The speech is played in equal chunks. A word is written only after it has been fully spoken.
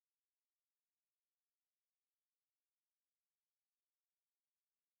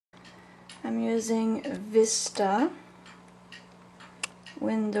I'm using Vista,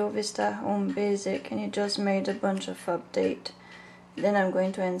 Vista Home Basic, and it just made a bunch of updates. Then I'm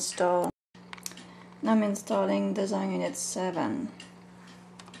going to install. Now I'm installing Designaknit 7.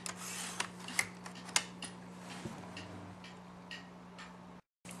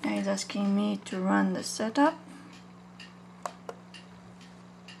 And it's asking me to run the setup.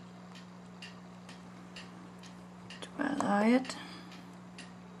 To allow it.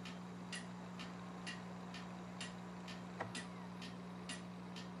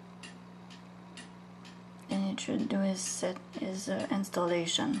 And it should do is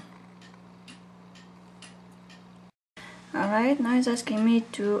installation. Alright, now it's asking me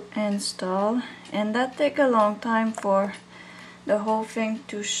to install, and that takes a long time for the whole thing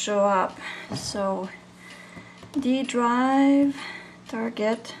to show up. So D drive,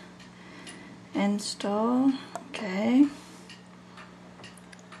 target, install, okay.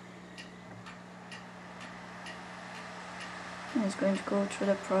 And it's going to go through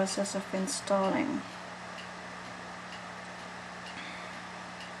the process of installing.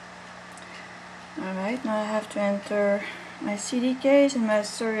 Alright, now I have to enter my CD case and my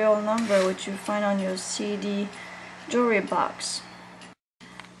serial number, which you find on your CD jewelry box.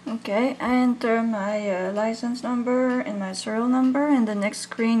 Okay, I enter my license number and my serial number, and the next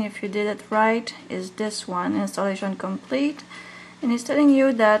screen, if you did it right, is this one, installation complete. And it's telling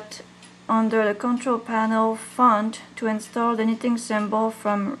you that under the control panel font to install the knitting symbol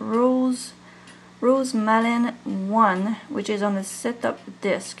from Rose Malin 1, which is on the setup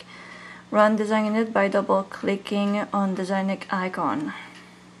disk. Run Designaknit by double clicking on the Designaknit icon.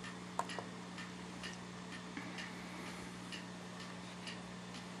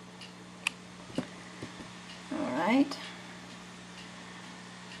 Alright.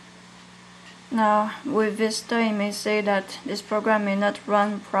 Now with Vista it may say that this program may not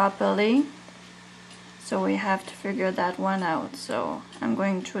run properly, so we have to figure that one out. So I'm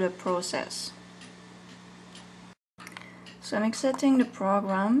going through the process. So I'm exiting the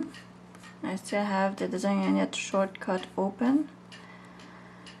program. I still have the Designaknit shortcut open,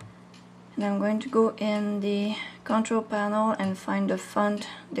 and I'm going to go in the control panel and find the font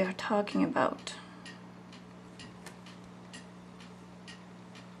they're talking about.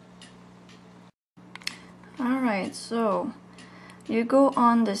 Alright, so you go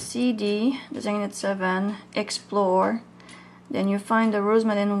on the CD, Designaknit 7, Explore, then you find the Rose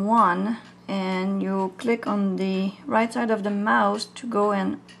Malin 1, and you click on the right side of the mouse to go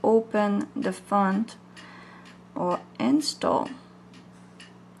and open the font or install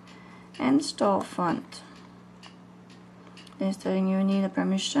font. Then it's telling you need a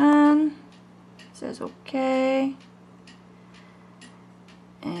permission. It says okay,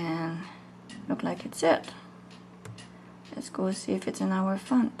 and look like it's it. Let's go see if it's in our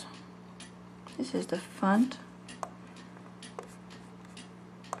font. This is the font.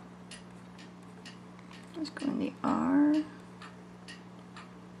 Let's go in the R.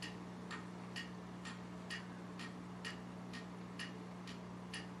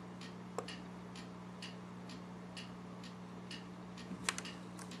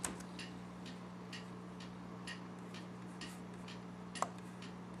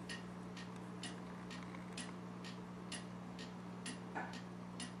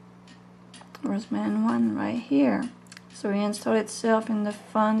 Rose Malin 1 right here. So we install itself in the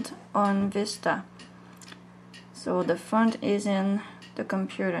font on Vista. So the font is in the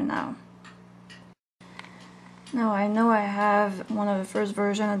computer now. Now I know I have one of the first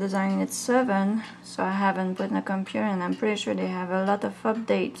version of Designaknit 7, so I haven't put in a computer, and I'm pretty sure they have a lot of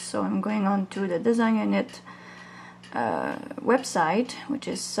updates. So I'm going on to the Designaknit website, which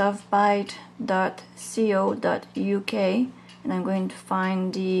is softbyte.co.uk, and I'm going to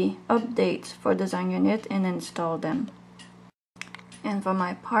find the updates for Designaknit and install them. And for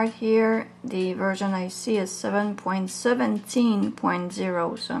my part here, the version I see is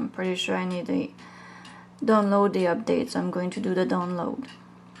 7.17.0, so I'm pretty sure I need to download the updates. I'm going to do the download.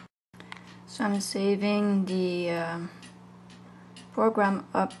 So I'm saving the program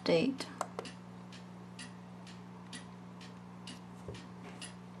update.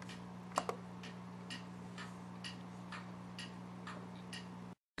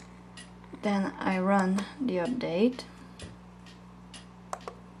 Then I run the update.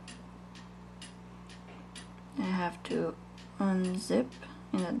 I have to unzip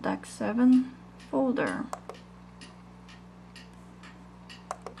in the DAC7 folder.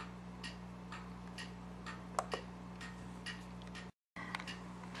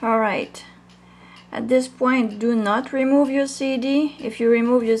 Alright, at this point do not remove your CD. If you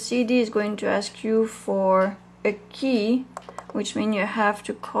remove your CD, it's going to ask you for a key which means you have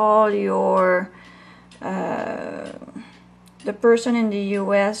to call your the person in the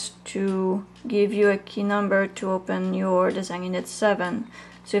US to give you a key number to open your Designaknit 7.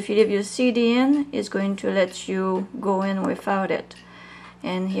 So if you leave your CD in, it's going to let you go in without it.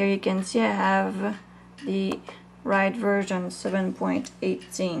 And here you can see I have the right version,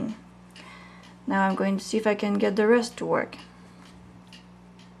 7.18. Now I'm going to see if I can get the rest to work.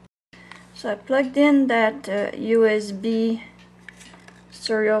 So I plugged in that USB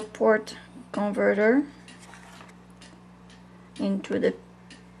serial port converter into the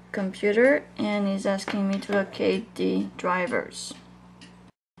computer, and is asking me to locate the drivers.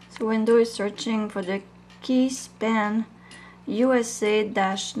 So Windows is searching for the key span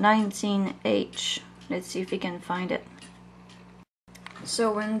USA-19H. Let's see if we can find it.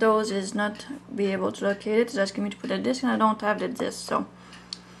 So Windows is not be able to locate it. It's asking me to put a disk, and I don't have the disk, so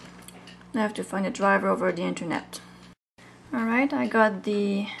I have to find a driver over the internet. Alright, I got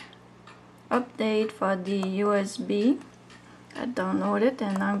the update for the USB. I download it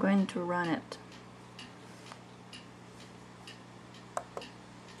and I'm going to run it.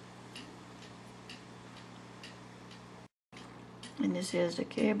 And this is the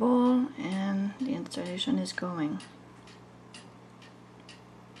cable, and the installation is going.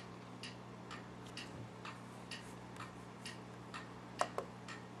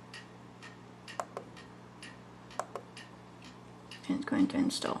 It's going to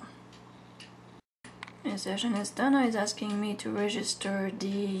install. Installation is done. Now it's asking me to register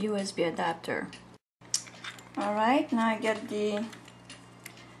the USB adapter. Alright, now I get the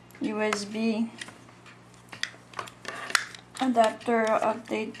USB adapter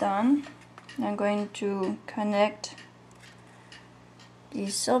update done. I'm going to connect the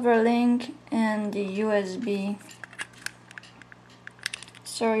Silverlink and the USB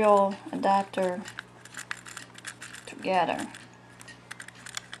serial adapter together.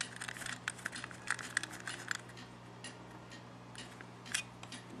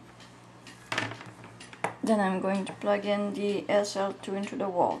 Then I'm going to plug in the SL2 into the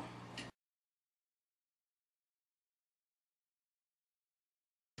wall.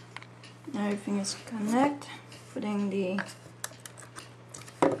 Now everything is connected, putting the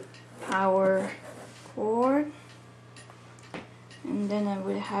power cord, and then I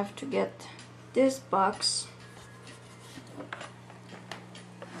will have to get this box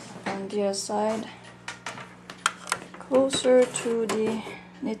on the other side closer to the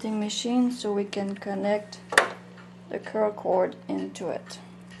knitting machine so we can connect the curl cord into it.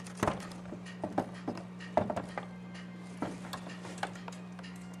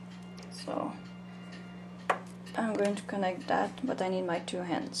 So I'm going to connect that, but I need my two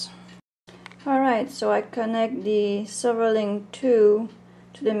hands. Alright, so I connect the Silverlink 2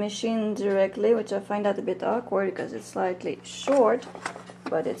 to the machine directly, which I find that a bit awkward because it's slightly short,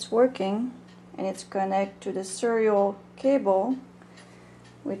 but it's working, and it's connected to the serial cable,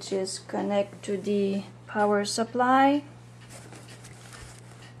 which is connected to the power supply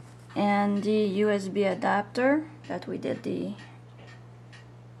and the USB adapter that we did the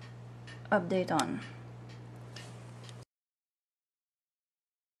update on.